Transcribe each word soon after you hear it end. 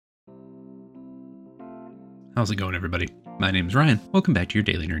How's it going, everybody? My name's Ryan. Welcome back to your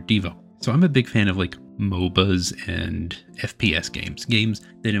Daily Nerd Devo. So I'm a big fan of MOBAs and FPS games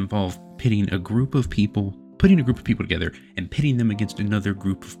that involve pitting a group of people, putting a group of people together and pitting them against another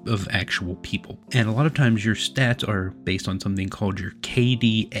group of actual people. And a lot of times your stats are based on something called your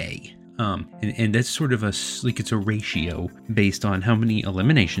KDA. And that's sort of it's a ratio based on how many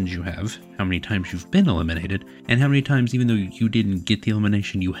eliminations you have, how many times you've been eliminated, and how many times, even though you didn't get the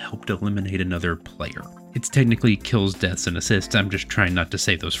elimination, you helped eliminate another player. It's technically kills, deaths, and assists. I'm just trying not to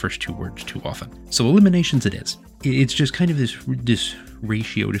say those first two words too often. So eliminations it is. It's just kind of this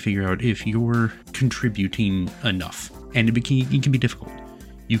ratio to figure out if you're contributing enough. And it can be difficult.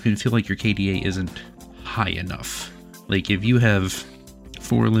 You can feel like your KDA isn't high enough. Like if you have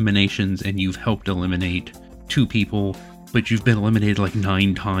 4 eliminations and you've helped eliminate 2 people, but you've been eliminated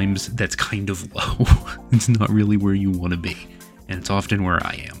 9 times, that's kind of low. It's not really where you want to be. And it's often where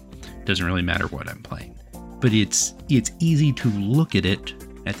I am. Doesn't really matter what I'm playing. But it's easy to look at it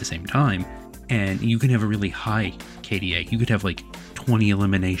at the same time, and you can have a really high KDA. You could have 20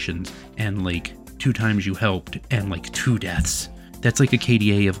 eliminations and 2 times you helped and 2 deaths. That's a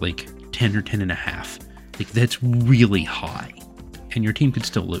KDA of 10 or 10 and a half. That's really high. And your team could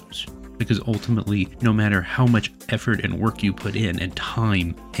still lose, because ultimately, no matter how much effort and work you put in and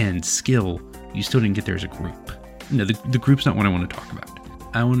time and skill, you still didn't get there as a group. No, the group's not what I want to talk about.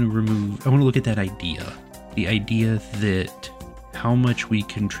 I want to look at that idea. The idea that how much we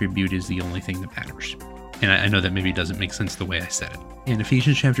contribute is the only thing that matters. And I know that maybe doesn't make sense the way I said it. In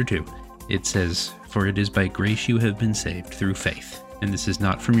Ephesians chapter 2, it says, "For it is by grace you have been saved through faith, and this is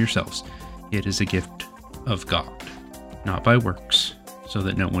not from yourselves. It is a gift of God, not by works, so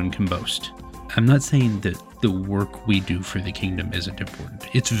that no one can boast." I'm not saying that the work we do for the kingdom isn't important.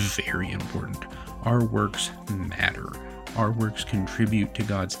 It's very important. Our works matter. Our works contribute to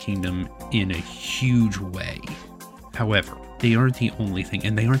God's kingdom in a huge way. However, they aren't the only thing,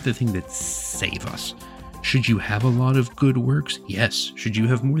 and they aren't the thing that save us. Should you have a lot of good works? Yes. Should you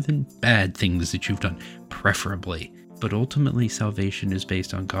have more than bad things that you've done? Preferably. But ultimately, salvation is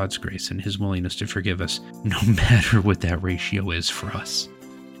based on God's grace and His willingness to forgive us, no matter what that ratio is for us.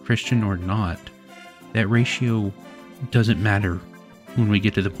 Christian or not, that ratio doesn't matter when we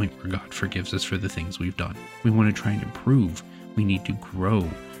get to the point where God forgives us for the things we've done. We want to try and improve. We need to grow.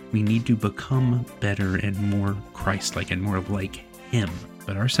 We need to become better and more Christ-like and more like Him.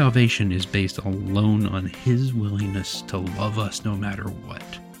 But our salvation is based alone on His willingness to love us no matter what,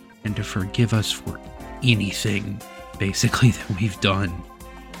 and to forgive us for anything, basically, that we've done,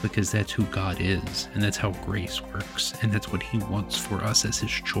 because that's who God is, and that's how grace works, and that's what He wants for us as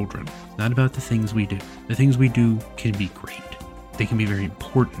His children. It's not about the things we do. The things we do can be great. They can be very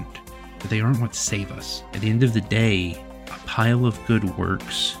important, but they aren't what save us. At the end of the day, a pile of good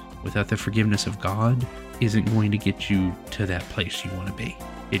works without the forgiveness of God isn't going to get you to that place you want to be.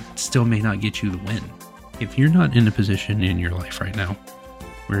 It still may not get you the win. If you're not in a position in your life right now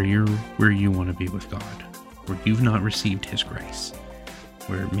where you want to be with God, where you've not received His grace,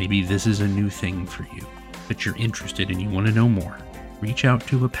 where maybe this is a new thing for you, but you're interested and you want to know more, reach out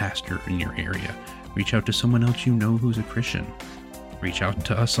to a pastor in your area. Reach out to someone else you know who's a Christian. Reach out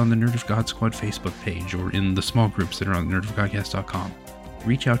to us on the Nerd of God Squad Facebook page or in the small groups that are on nerdofgodcast.com.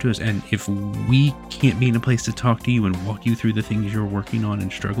 Reach out to us, and if we can't be in a place to talk to you and walk you through the things you're working on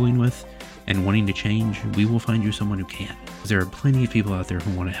and struggling with and wanting to change, we will find you someone who can. There are plenty of people out there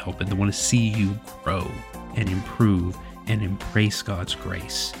who want to help and they want to see you grow and improve and embrace God's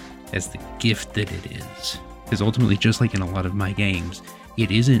grace as the gift that it is. Because ultimately, just like in a lot of my games,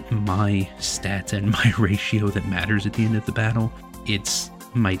 it isn't my stats and my ratio that matters at the end of the battle. It's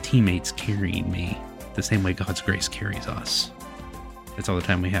my teammates carrying me the same way God's grace carries us. That's all the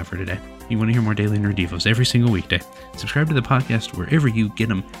time we have for today. You want to hear more Daily Nerd Devos every single weekday? Subscribe to the podcast wherever you get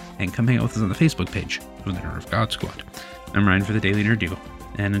them, and come hang out with us on the Facebook page of the Nerd of God Squad. I'm Ryan for the Daily Nerd Devo,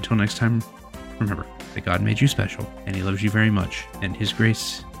 and until next time, remember that God made you special, and He loves you very much, and His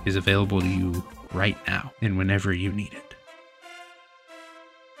grace is available to you right now and whenever you need it.